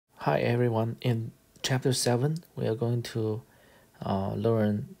Hi everyone, in chapter 7 we are going to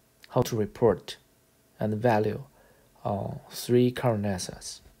learn how to report and value three current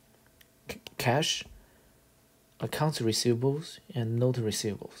assets: cash, accounts receivables, and note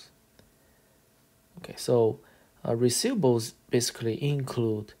receivables. Okay, so receivables basically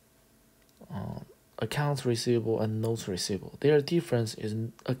include accounts receivable and notes receivable. Their difference is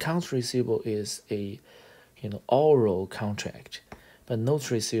accounts receivable is a oral contract, but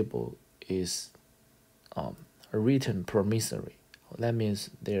notes receivable is a written promissory. That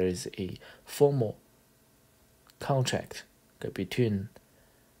means there is a formal contract between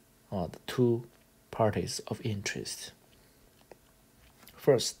the two parties of interest.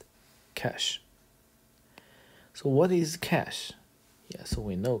 First, cash. So what is cash? Yeah, so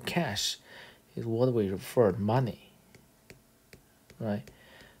we know cash is what we refer to money, right?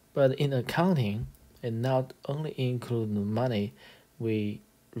 But in accounting, it not only includes the money we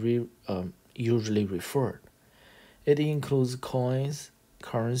usually refer. It includes coins,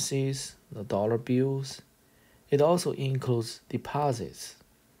 currencies, the dollar bills. It also includes deposits,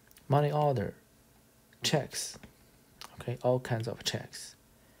 money order, checks, okay, all kinds of checks,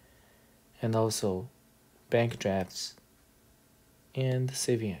 and also bank drafts and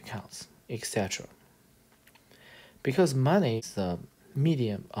saving accounts, etc. Because money is the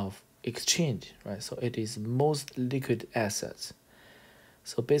medium of exchange, right? So it is most liquid assets.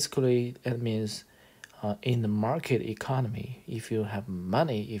 So basically, it means in the market economy, if you have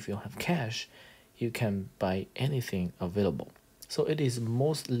money, if you have cash, you can buy anything available. So it is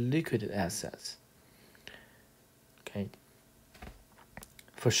most liquid assets. Okay.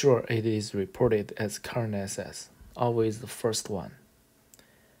 For sure, it is reported as current assets, always the first one.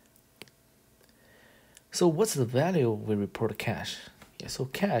 So what's the value we report cash? Yeah, so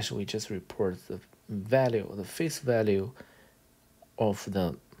cash, we just report the value, the face value of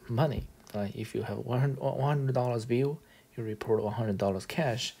the money. Right? If you have $100 bill, you report $100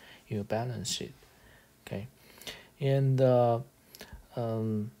 cash in your balance sheet. Okay, and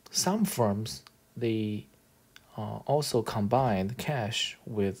some firms they also combine cash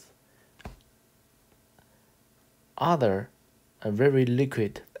with other very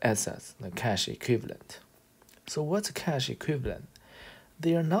liquid assets, the cash equivalent. So what's cash equivalent?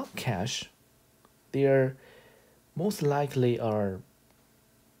 They are not cash. They are most likely are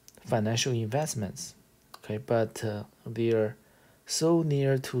financial investments, okay, but they are so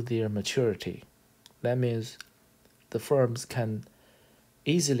near to their maturity. That means the firms can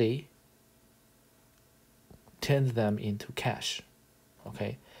easily turn them into cash.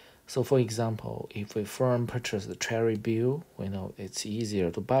 Okay, so for example, if a firm purchases a treasury bill, we know it's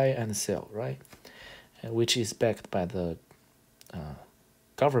easier to buy and sell, right? And which is backed by the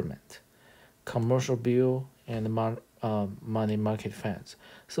government, commercial bill, and money market funds.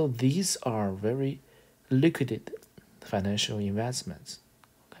 So these are very liquid financial investments.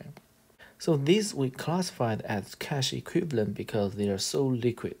 Okay, so these we classified as cash equivalent because they are so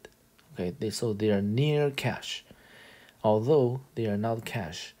liquid. Okay, so they are near cash, although they are not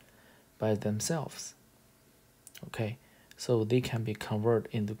cash by themselves. Okay, so they can be converted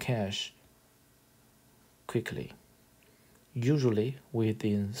into cash quickly, usually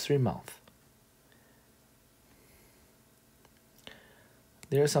within 3 months.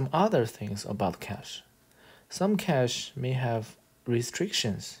 There are some other things about cash. Some cash may have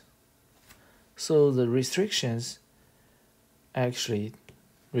restrictions. So the restrictions actually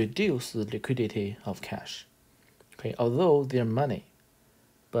reduce the liquidity of cash. Okay, although they're money,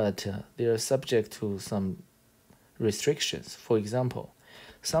 but they are subject to some restrictions. For example,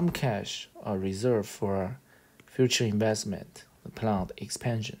 some cash are reserved for future investment, the planned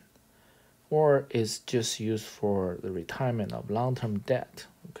expansion, or is just used for the retirement of long-term debt,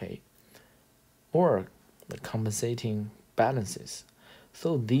 okay, or the compensating balances.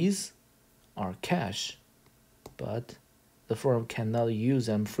 So these are cash, but the firm cannot use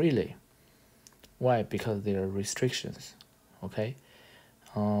them freely. Why? Because there are restrictions, okay.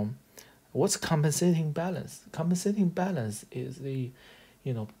 What's compensating balance? Compensating balance is the,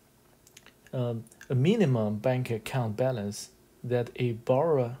 you know, a minimum bank account balance that a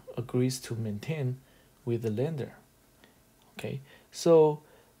borrower agrees to maintain with the lender. Okay, so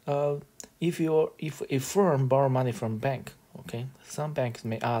if a firm borrow money from bank, okay, some banks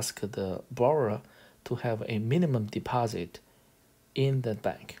may ask the borrower to have a minimum deposit in the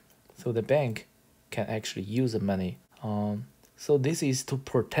bank, so the bank can actually use the money. So this is to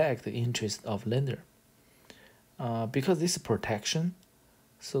protect the interest of lender. Because this protection,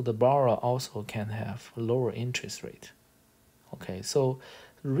 so the borrower also can have lower interest rate. Okay, so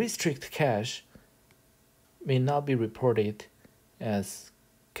restrict cash may not be reported as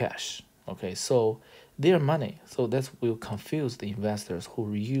cash. Okay, so their money. So that will confuse the investors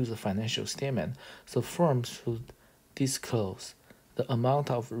who use the financial statement. So firms should disclose the amount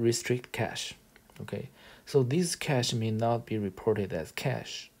of restricted cash. Okay, so this cash may not be reported as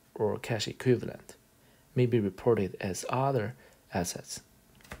cash or cash equivalent, may be reported as other assets.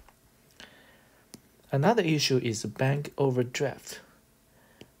 Another issue is bank overdraft.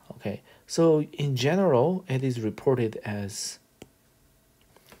 Okay, so in general, it is reported as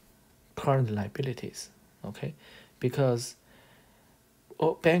current liabilities. Okay, because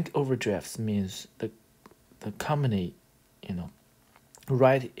bank overdrafts means the company,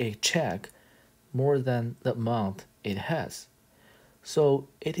 write a check more than the amount it has. So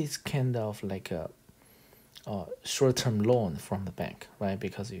it is kind of like a short-term loan from the bank, right?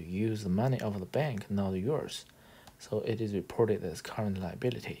 Because you use the money of the bank, not yours. So it is reported as current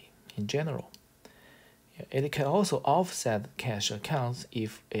liability in general. It can also offset cash accounts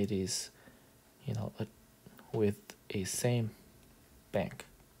if it is, with a same bank.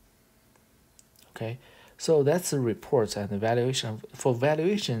 Okay, so that's the reports and the valuation. For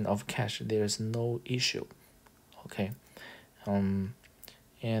valuation of cash, there is no issue. Okay, and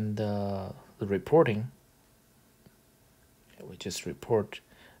the reporting, we just report.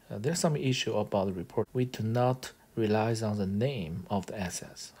 There's some issue about the report. We do not rely on the name of the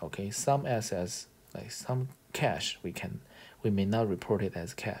assets. Okay, some assets like some cash we may not report it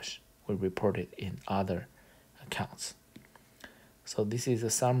as cash. We report it in other accounts. So this is a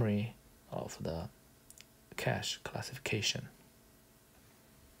summary of the cash classification.